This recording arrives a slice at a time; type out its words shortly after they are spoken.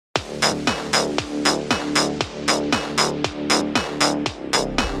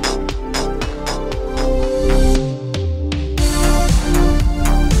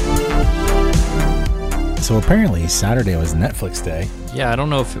So apparently Saturday was Netflix Day. Yeah, I don't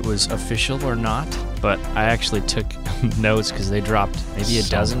know if it was official or not, but I actually took notes because they dropped maybe a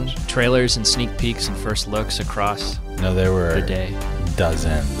dozen trailers and sneak peeks and first looks across there were the day.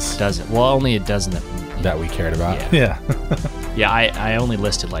 Dozens. Well, only a dozen that we cared about. Yeah. Yeah, I only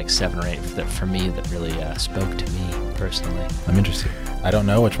listed like 7 or 8 that for me that really spoke to me personally. I'm interested. I don't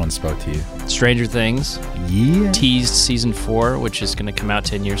know which one spoke to you. Stranger Things. Yeah. Teased season 4, which is going to come out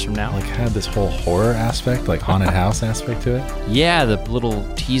 10 years from now. Like had this whole horror aspect, like haunted house aspect to it. Yeah, the little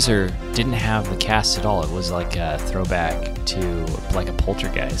teaser didn't have the cast at all. It was like a throwback to like a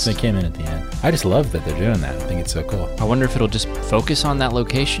Poltergeist. They came in at the end. I just love that they're doing that. I think it's so cool. I wonder if it'll just focus on that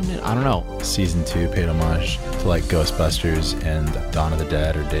location. I don't know. Season 2 paid homage to like Ghostbusters and Dawn of the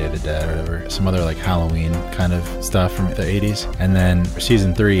Dead or Day of the Dead or whatever. Some other like Halloween kind of stuff from the 80s. And then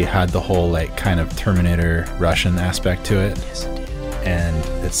season 3 had the whole like kind of Terminator Russian aspect to it. Yes, it did.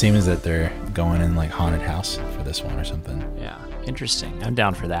 And it seems that they're going in like haunted house for this one or something. Yeah. Interesting. I'm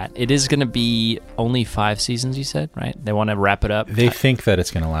down for that. It is going to be only 5 seasons, you said, right? They want to wrap it up. They think that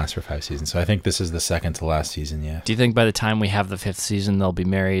it's going to last for 5 seasons. So I think this is the second to last season, yeah. Do you think by the time we have the 5th season, they'll be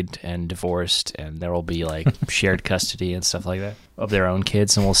married and divorced and there will be like shared custody and stuff like that of their own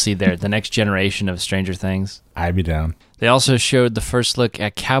kids, and we'll see the next generation of Stranger Things? I'd be down. They also showed the first look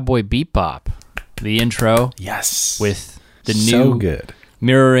at Cowboy Bebop, the intro. Yes. With the so new... good.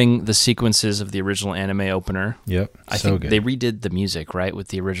 Mirroring the sequences of the original anime opener. Yep. I think they redid the music, right, with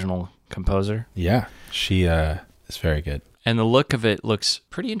the original composer. Yeah. She is very good. And the look of it looks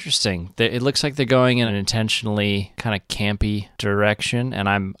pretty interesting. It looks like they're going in an intentionally kind of campy direction,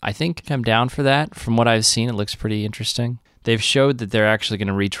 and I think I'm down for that. From what I've seen, it looks pretty interesting. They've showed that they're actually going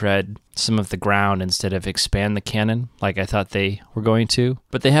to retread some of the ground instead of expand the canon like I thought they were going to.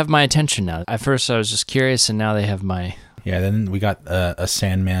 But they have my attention now. At first I was just curious, and now they have my... Yeah, then we got a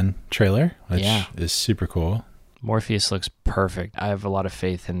Sandman trailer, which is super cool. Morpheus looks perfect. I have a lot of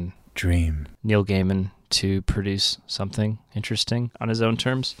faith in Neil Gaiman to produce something interesting on his own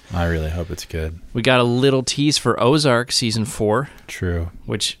terms. I really hope it's good. We got a little tease for Ozark season 4. True.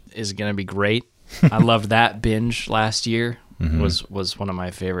 Which is going to be great. I loved that binge last year. Was one of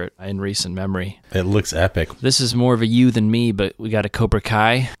my favorite in recent memory. It looks epic. This is more of a you than me, but we got a Cobra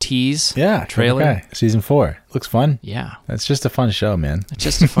Kai tease. Yeah, trailer. Cobra Kai, season 4. Looks fun. Yeah. It's just a fun show, man. It's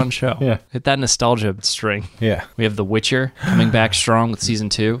just a fun show. Yeah. Hit that nostalgia string. Yeah. We have The Witcher coming back strong with season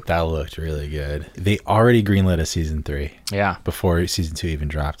 2. That looked really good. They already greenlit a season 3. Yeah. Before season 2 even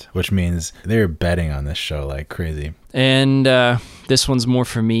dropped, which means they're betting on this show like crazy. And this one's more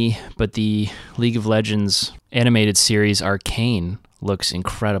for me, but the League of Legends animated series Arcane looks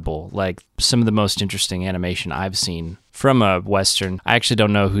incredible. Like some of the most interesting animation I've seen from a Western. I actually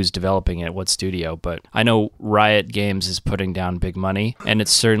don't know who's developing it, what studio, but I know Riot Games is putting down big money, and it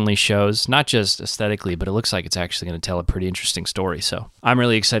certainly shows, not just aesthetically, but it looks like it's actually going to tell a pretty interesting story. So I'm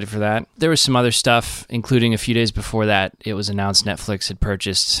really excited for that. There was some other stuff, including a few days before that, it was announced Netflix had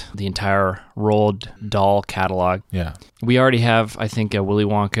purchased the entire Roald Dahl catalog. Yeah. We already have, I think, a Willy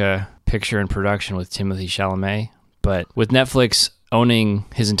Wonka picture in production with Timothée Chalamet, but with Netflix owning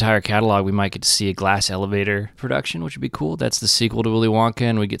his entire catalog, we might get to see a Glass Elevator production, which would be cool. That's the sequel to Willy Wonka,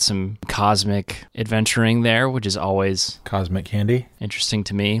 and we get some cosmic adventuring there, which is always cosmic candy. Interesting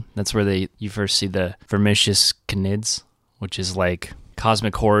to me. That's where you first see the Vermicious Canids, which is like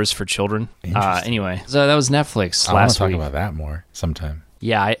cosmic horrors for children. Anyway, so that was Netflix last week. I want to talk about that more sometime.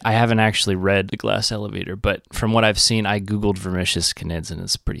 Yeah, I haven't actually read The Glass Elevator, but from what I've seen, I Googled Vermicious Canids, and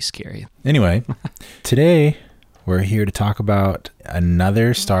it's pretty scary. Anyway, today we're here to talk about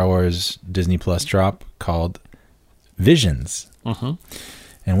another Star Wars Disney Plus drop called Visions.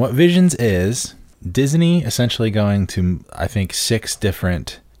 And what Visions is, Disney essentially going to, I think, 6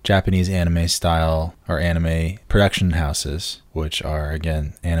 different Japanese anime style or anime production houses, which are,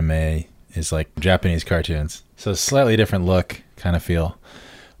 again, anime is like Japanese cartoons. So slightly different look, kind of feel.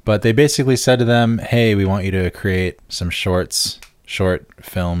 But they basically said to them, hey, we want you to create some shorts, short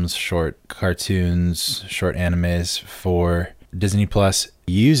films, short cartoons, short animes for Disney Plus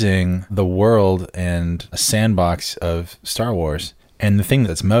using the world and a sandbox of Star Wars. And the thing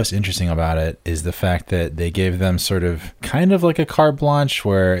that's most interesting about it is the fact that they gave them sort of kind of like a carte blanche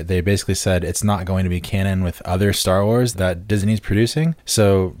where they basically said it's not going to be canon with other Star Wars that Disney's producing.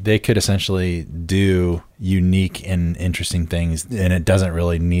 So they could essentially do unique and interesting things, and it doesn't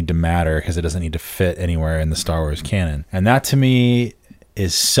really need to matter because it doesn't need to fit anywhere in the Star Wars canon. And that to me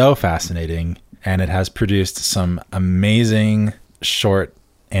is so fascinating, and it has produced some amazing short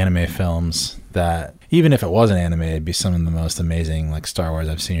anime films that even if it wasn't anime, it'd be some of the most amazing like Star Wars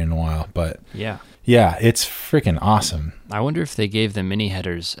I've seen in a while. But yeah, Yeah, it's freaking awesome. I wonder if they gave them mini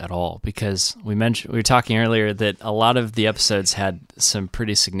headers at all, because we were talking earlier that a lot of the episodes had some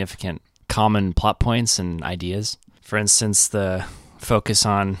pretty significant common plot points and ideas. For instance, the focus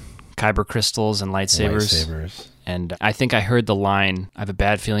on kyber crystals and lightsabers. And I think I heard the line, I have a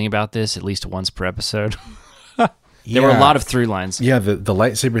bad feeling about this, at least once per episode. There were a lot of through lines. Yeah, the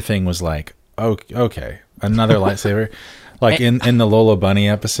lightsaber thing was like, okay, another lightsaber. Like in the Lola Bunny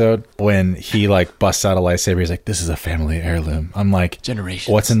episode, when he like busts out a lightsaber, he's like, this is a family heirloom. I'm like,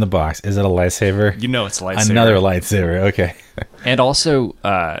 generations. What's in the box? Is it a lightsaber? You know it's a lightsaber. Another lightsaber, okay. And also...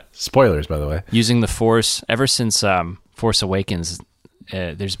 spoilers, by the way. Using the Force, ever since Force Awakens,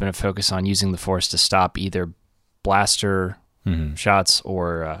 there's been a focus on using the Force to stop either blaster shots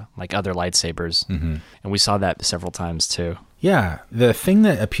or like other lightsabers. Mm-hmm. And we saw that several times too. Yeah, the thing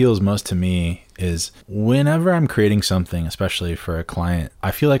that appeals most to me is whenever I'm creating something, especially for a client, I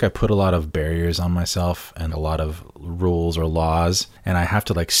feel like I put a lot of barriers on myself and a lot of rules or laws, and I have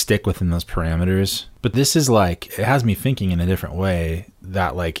to like stick within those parameters. But this is like, it has me thinking in a different way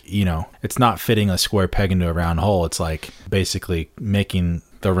that like, you know, it's not fitting a square peg into a round hole. It's like basically making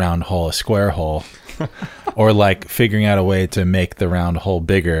the round hole a square hole. Or like figuring out a way to make the round hole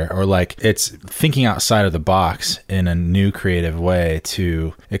bigger, or like it's thinking outside of the box in a new creative way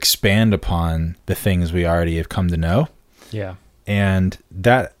to expand upon the things we already have come to know. Yeah. And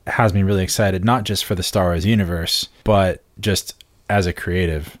that has me really excited, not just for the Star Wars universe, but just as a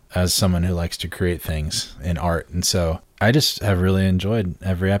creative, as someone who likes to create things in art. And so I just have really enjoyed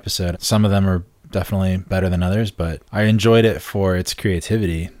every episode. Some of them are definitely better than others, but I enjoyed it for its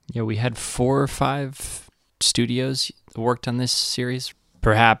creativity. Yeah, we had 4 or 5 studios that worked on this series.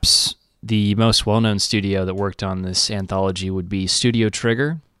 Perhaps the most well-known studio that worked on this anthology would be Studio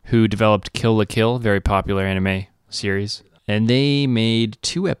Trigger, who developed Kill la Kill, very popular anime series. And they made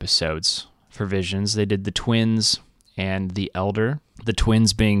 2 episodes for Visions. They did The Twins and The Elder. The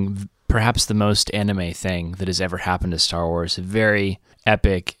Twins being perhaps the most anime thing that has ever happened to Star Wars. A very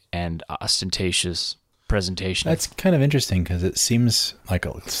epic and ostentatious presentation. That's kind of interesting because it seems like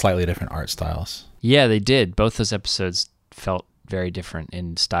a slightly different art styles. Yeah, they did. Both those episodes felt very different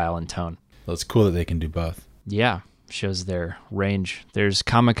in style and tone. Well, it's cool that they can do both. Yeah, shows their range. There's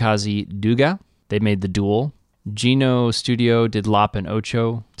Kamikaze Duga. They made The Duel. Gino Studio did Lop and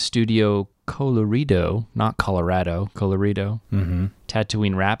Ocho. Studio Colorido, not Colorado, Colorido. Mm-hmm.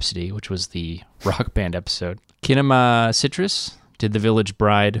 Tatooine Rhapsody, which was the rock band episode. Kinema Citrus did The Village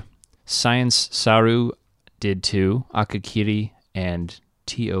Bride. Science Saru did 2, Akakiri and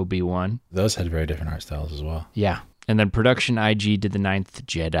TOB1. Those had very different art styles as well. Yeah. And then Production IG did The Ninth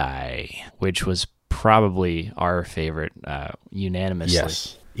Jedi, which was probably our favorite unanimously.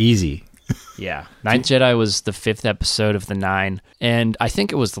 Yes. Easy. Yeah. Ninth Jedi was the 5th episode of the 9, and I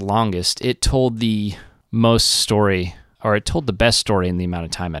think it was the longest. It told the most story, or it told the best story in the amount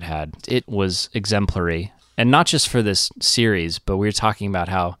of time it had. It was exemplary. And not just for this series, but we were talking about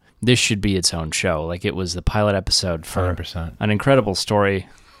how this should be its own show. Like, it was the pilot episode for 100%. An incredible story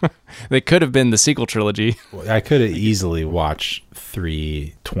that could have been the sequel trilogy. I could have easily watched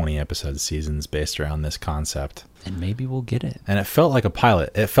 3 20-episode seasons based around this concept. And maybe we'll get it. And it felt like a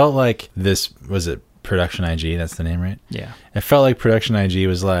pilot. It felt like this, was it Production IG? That's the name, right? Yeah. It felt like Production IG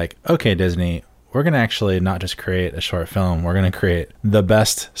was like, okay, Disney, we're going to actually not just create a short film. We're going to create the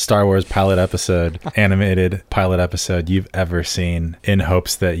best Star Wars pilot episode, animated pilot episode you've ever seen, in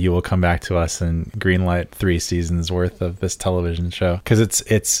hopes that you will come back to us and greenlight 3 seasons worth of this television show. Because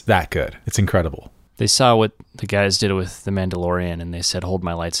it's that good. It's incredible. They saw what the guys did with The Mandalorian, and they said, hold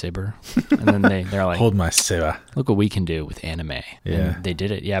my lightsaber. And then they're like, hold my saber. Look what we can do with anime. Yeah. And they did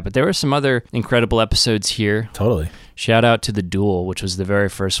it. Yeah, but there were some other incredible episodes here. Totally. Shout out to The Duel, which was the very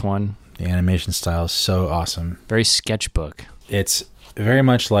first one. The animation style is so awesome. Very sketchbook. It's very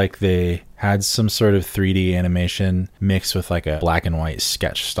much like they had some sort of 3D animation mixed with like a black and white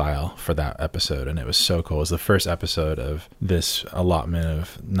sketch style for that episode, and it was so cool. It was the first episode of this allotment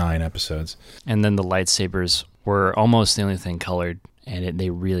of 9 episodes. And then the lightsabers were almost the only thing colored, and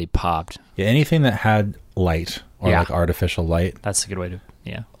they really popped. Yeah, anything that had light or like artificial light. That's a good way to,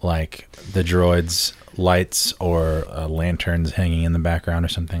 yeah. Like the droids' lights or lanterns hanging in the background or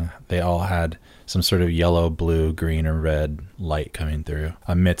something. They all had some sort of yellow, blue, green, or red light coming through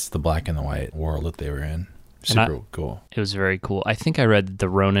amidst the black and the white world that they were in. Super cool. It was very cool. I think I read the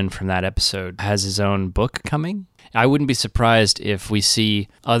Ronin from that episode has his own book coming. I wouldn't be surprised if we see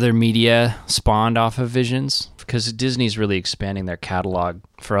other media spawned off of Visions, because Disney's really expanding their catalog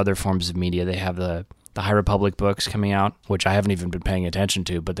for other forms of media. They have the High Republic books coming out, which I haven't even been paying attention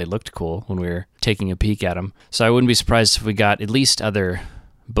to, but they looked cool when we were taking a peek at them. So I wouldn't be surprised if we got at least other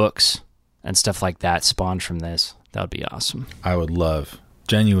books and stuff like that spawned from this. That would be awesome. I would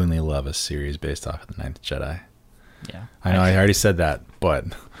genuinely love a series based off of The Ninth Jedi. Yeah. I know I already said that, but...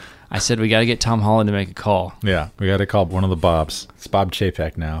 I said we got to get Tom Holland to make a call. Yeah, we got to call one of the Bobs. It's Bob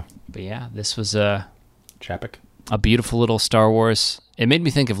Chapek now. But yeah, this was Chapek? A beautiful little Star Wars. It made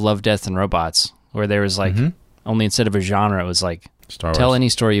me think of Love, Death, and Robots, where there was like, only instead of a genre, it was like, Star Wars. Tell any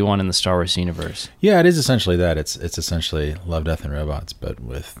story you want in the Star Wars universe. Yeah, it is essentially that. It's essentially Love, Death, and Robots, but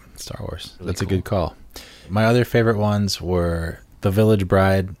with Star Wars. Really That's cool. a good call. My other favorite ones were The Village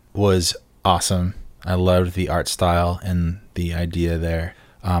Bride was awesome. I loved the art style and the idea there.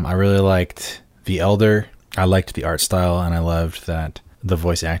 I really liked The Elder. I liked the art style, and I loved that the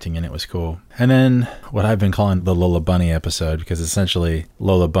voice acting in it was cool. And then what I've been calling the Lola Bunny episode, because essentially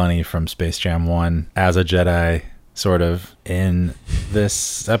Lola Bunny from Space Jam 1 as a Jedi, sort of, in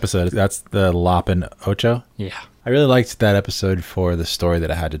this episode. That's the Lop and Ocho. Yeah. I really liked that episode for the story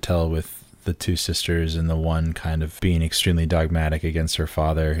that it had to tell with the two sisters, and the one kind of being extremely dogmatic against her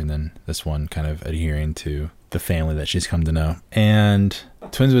father, and then this one kind of adhering to the family that she's come to know. And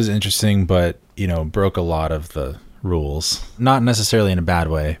Twins was interesting, but, broke a lot of the rules. Not necessarily in a bad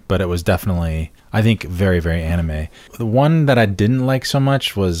way, but it was definitely, I think, very, very anime. The one that I didn't like so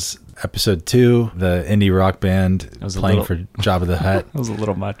much was episode 2, the indie rock band playing for Jabba the Hutt. That was a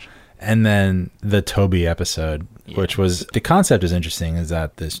little much. And then the Toby episode, which was, the concept is interesting, is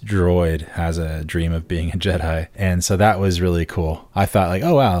that this droid has a dream of being a Jedi. And so that was really cool. I thought like,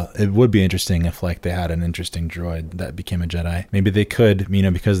 oh wow, it would be interesting if like they had an interesting droid that became a Jedi. Maybe they could,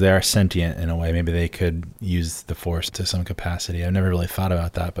 because they are sentient in a way, maybe they could use the Force to some capacity. I've never really thought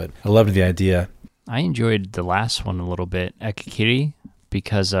about that, but I loved the idea. I enjoyed the last one a little bit, Akakiri,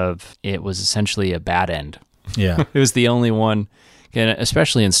 because of it was essentially a bad end. Yeah. It was the only one. And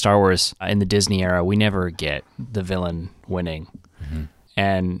especially in Star Wars, in the Disney era, we never get the villain winning. Mm-hmm.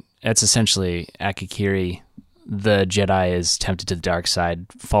 And that's essentially Akakiri. The Jedi is tempted to the dark side,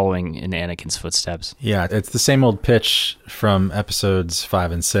 following in Anakin's footsteps. Yeah, it's the same old pitch from episodes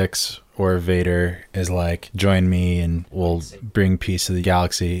 5 and 6, where Vader is like, join me and we'll bring peace to the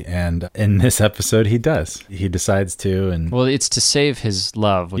galaxy. And in this episode, he does. He decides to. And well, it's to save his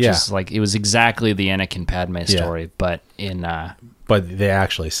love, which is like, it was exactly the Anakin Padme story, but in... But they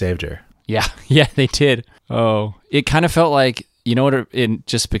actually saved her. Yeah, they did. Oh, it kind of felt like,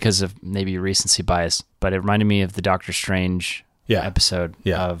 just because of maybe recency bias, but it reminded me of the Doctor Strange episode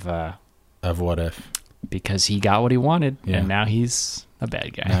of What If. Because he got what he wanted, and now he's a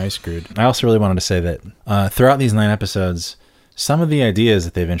bad guy. Now he's screwed. I also really wanted to say that throughout these 9 episodes, some of the ideas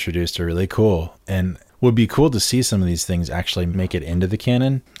that they've introduced are really cool, and would be cool to see some of these things actually make it into the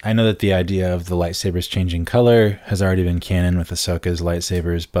canon. I know that the idea of the lightsabers changing color has already been canon with Ahsoka's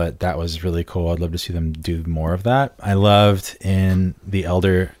lightsabers, but that was really cool. I'd love to see them do more of that. I loved in the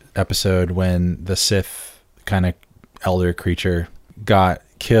Elder episode when the Sith kind of elder creature got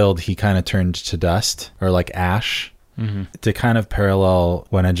killed, he kind of turned to dust, or like ash. Mm-hmm. To kind of parallel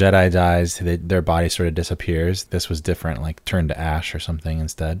when a Jedi dies, their body sort of disappears. This was different, like turned to ash or something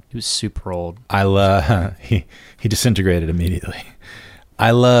instead. He was super old. He disintegrated immediately.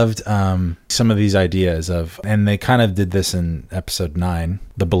 I loved some of these ideas and they kind of did this in episode 9,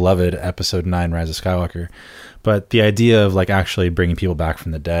 the beloved episode 9, Rise of Skywalker. But the idea of like actually bringing people back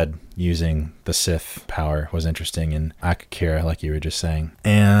from the dead using the Sith power was interesting in Akakira, like you were just saying.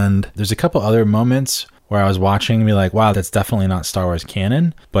 And there's a couple other moments where I was watching and be like, wow, that's definitely not Star Wars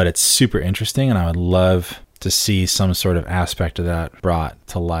canon, but it's super interesting, and I would love to see some sort of aspect of that brought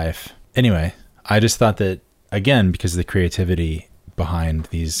to life. Anyway, I just thought that, again, because of the creativity behind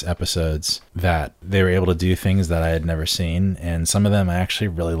these episodes, that they were able to do things that I had never seen, and some of them I actually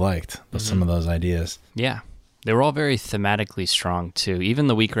really liked, some of those ideas. Yeah. They were all very thematically strong, too. Even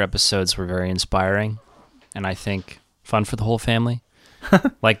the weaker episodes were very inspiring, and I think fun for the whole family.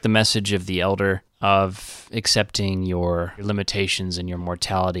 Like the message of the Elder, of accepting your limitations and your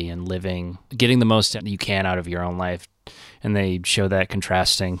mortality and getting the most you can out of your own life. And they show that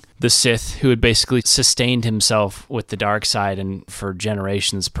contrasting the Sith, who had basically sustained himself with the dark side and for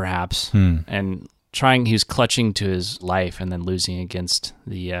generations perhaps, and he was clutching to his life and then losing against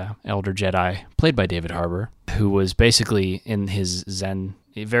the Elder Jedi, played by David Harbour, who was basically in his Zen,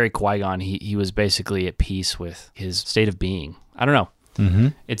 very Qui-Gon, he was basically at peace with his state of being. I don't know. Mm-hmm.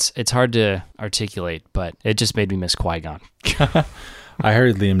 It's hard to articulate, but it just made me miss Qui-Gon. I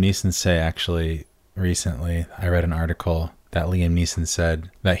heard Liam Neeson say, actually, recently, I read an article that Liam Neeson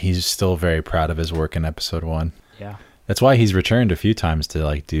said that he's still very proud of his work in episode 1. Yeah. That's why he's returned a few times to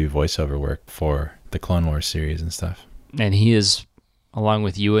like do voiceover work for the Clone Wars series and stuff. And he is, along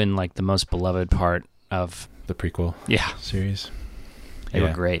with Ewan, like the most beloved part of the prequel series. They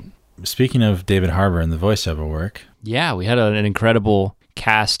were great. speaking of David Harbour and the voiceover work, Yeah, we had an incredible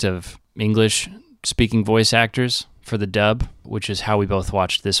cast of English-speaking voice actors for the dub, which is how we both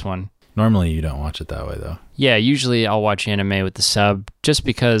watched this one. normally you don't watch it that way, though. Yeah, usually I'll watch anime with the sub just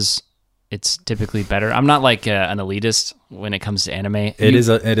because it's typically better. I'm not like an elitist when it comes to anime. It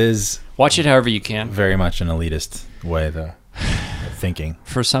is Watch it however you can. very much an elitist way, though, of thinking.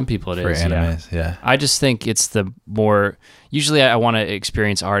 For some people it For is, animes, yeah. I just think it's the more... Usually I want to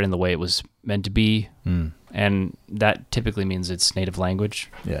experience art in the way it was meant to be, and that typically means it's native language.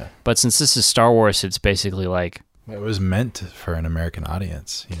 Yeah. But since this is Star Wars, it's basically like... It was meant for an American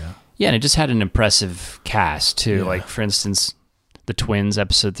audience, you know? Yeah, and it just had an impressive cast, too. Yeah. Like, for instance, the twins,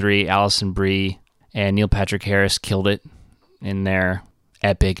 Episode 3, Allison Brie and Neil Patrick Harris killed it in their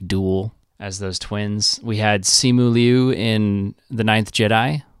epic duel as those twins. We had Simu Liu in The Ninth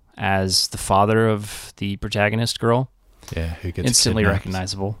Jedi as the father of the protagonist girl. Yeah, who gets Instantly kidnapped.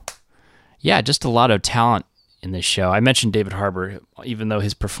 recognizable. Yeah, just a lot of talent in this show. I mentioned David Harbour, even though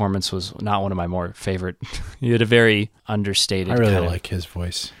his performance was not one of my more favorite. He had a very understated I really kind of... like his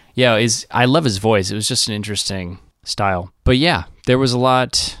voice. Yeah, I love his voice. It was just an interesting style. But yeah, there was a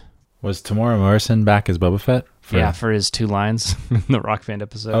lot... Was Tamora Morrison back as Boba Fett? For his 2 lines in the Rock Band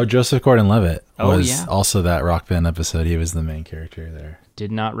episode. Oh, Joseph Gordon-Levitt was yeah. also that Rock Band episode. He was the main character there.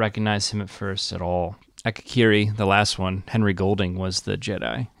 Did not recognize him at first at all. Akakiri, the last one, Henry Golding was the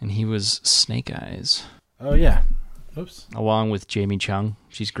Jedi, and he was Snake Eyes. Oh, yeah. Oops. Along with Jamie Chung.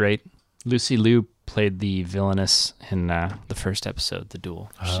 She's great. Lucy Liu played the villainess in the first episode, The Duel.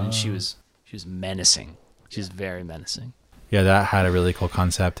 She was menacing. She was very menacing. Yeah, that had a really cool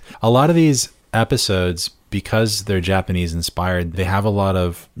concept. A lot of these episodes, because they're Japanese inspired, they have a lot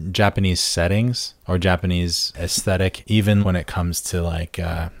of Japanese settings or Japanese aesthetic, even when it comes to like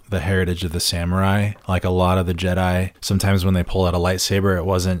the heritage of the samurai. Like a lot of the Jedi, sometimes when they pull out a lightsaber, it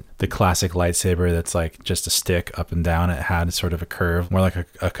wasn't the classic lightsaber that's like just a stick up and down. It had sort of a curve, more like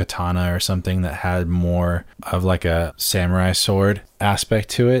a katana or something that had more of like a samurai sword aspect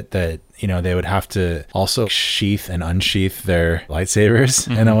to it, that, you know, they would have to also sheath and unsheath their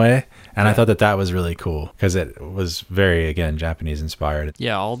lightsabers in a way. And I thought that was really cool because it was very, again, Japanese inspired.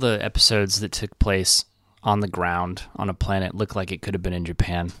 Yeah, all the episodes that took place on the ground on a planet looked like it could have been in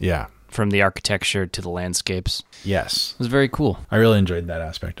Japan. Yeah. From the architecture to the landscapes. Yes. It was very cool. I really enjoyed that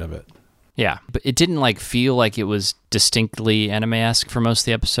aspect of it. Yeah, but it didn't like feel like it was distinctly anime-esque for most of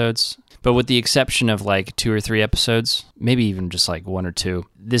the episodes. But with the exception of like 2 or 3 episodes, maybe even just like 1 or 2,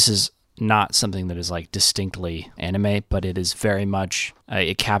 this is not something that is like distinctly anime, but it is very much,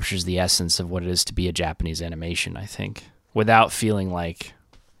 it captures the essence of what it is to be a Japanese animation, I think, without feeling like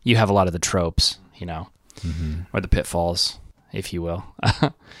you have a lot of the tropes, you know, or the pitfalls, if you will,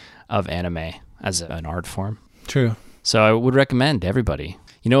 of anime as an art form. True. So I would recommend everybody.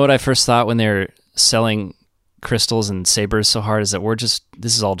 You know what I first thought when they're selling crystals and sabers so hard is that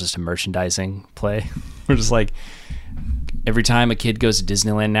this is all just a merchandising play. We're just like, every time a kid goes to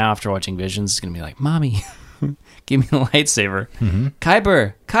Disneyland now after watching Visions, it's going to be like, Mommy, give me a lightsaber.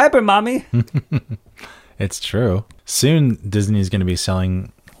 Kyber, Mommy. It's true. Soon Disney's going to be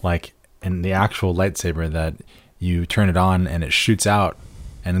selling like the actual lightsaber that you turn it on and it shoots out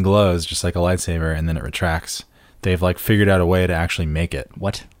and glows just like a lightsaber and then it retracts. They've like figured out a way to actually make it.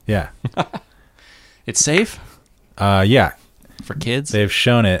 What? Yeah. It's safe? Yeah. For kids? They've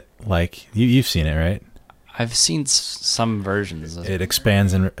shown it, like, you've seen it, right? I've seen some versions. It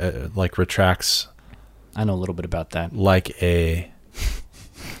expands and like retracts. I know a little bit about that. Like a...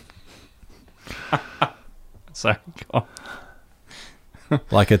 Sorry. Go on.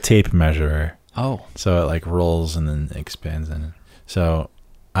 like a tape measure. Oh. So it like rolls and then expands in it. So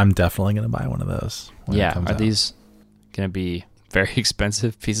I'm definitely going to buy one of those. Yeah. Are these going to be very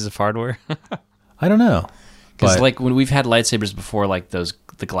expensive pieces of hardware? I don't know. Because like when we've had lightsabers before, like the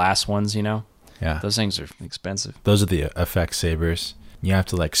glass ones, you know? Yeah. Those things are expensive. Those are the effect sabers. You have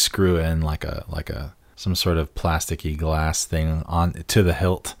to like screw in like some sort of plasticky glass thing on to the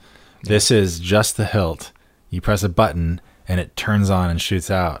hilt. Yeah. This is just the hilt. You press a button and it turns on and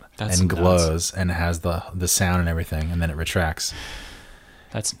shoots out. That's and glows nuts. And has the sound and everything, and then it retracts.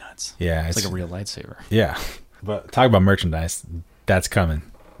 That's nuts. Yeah. It's like a real lightsaber. Yeah. But talk about merchandise. That's coming.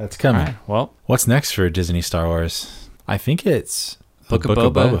 That's coming. All right, well, what's next for Disney Star Wars? I think it's Book of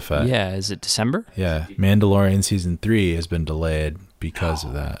Boba Fett. Yeah, is it December? Yeah. Mandalorian Season 3 has been delayed because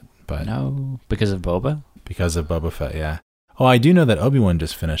of that. But no, because of Boba? Because of Boba Fett, yeah. Oh, I do know that Obi-Wan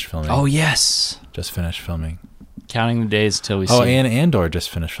just finished filming. Oh, yes. Just finished filming. Counting the days till we see. Oh, and Andor just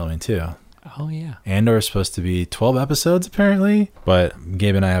finished filming too. Oh, yeah. Andor is supposed to be 12 episodes, apparently. But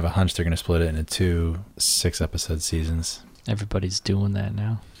Gabe and I have a hunch they're going to split it into 2 6-episode seasons. Everybody's doing that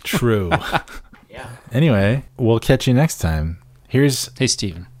now. True. Yeah. Anyway, we'll catch you next time. Hey,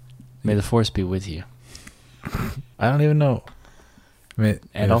 Steven. May the force be with you. I don't even know.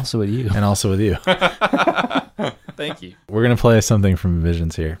 And also with you. And also with you. Thank you. We're going to play something from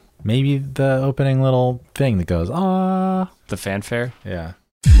Visions here. Maybe the opening little thing that goes, ah. The fanfare? Yeah.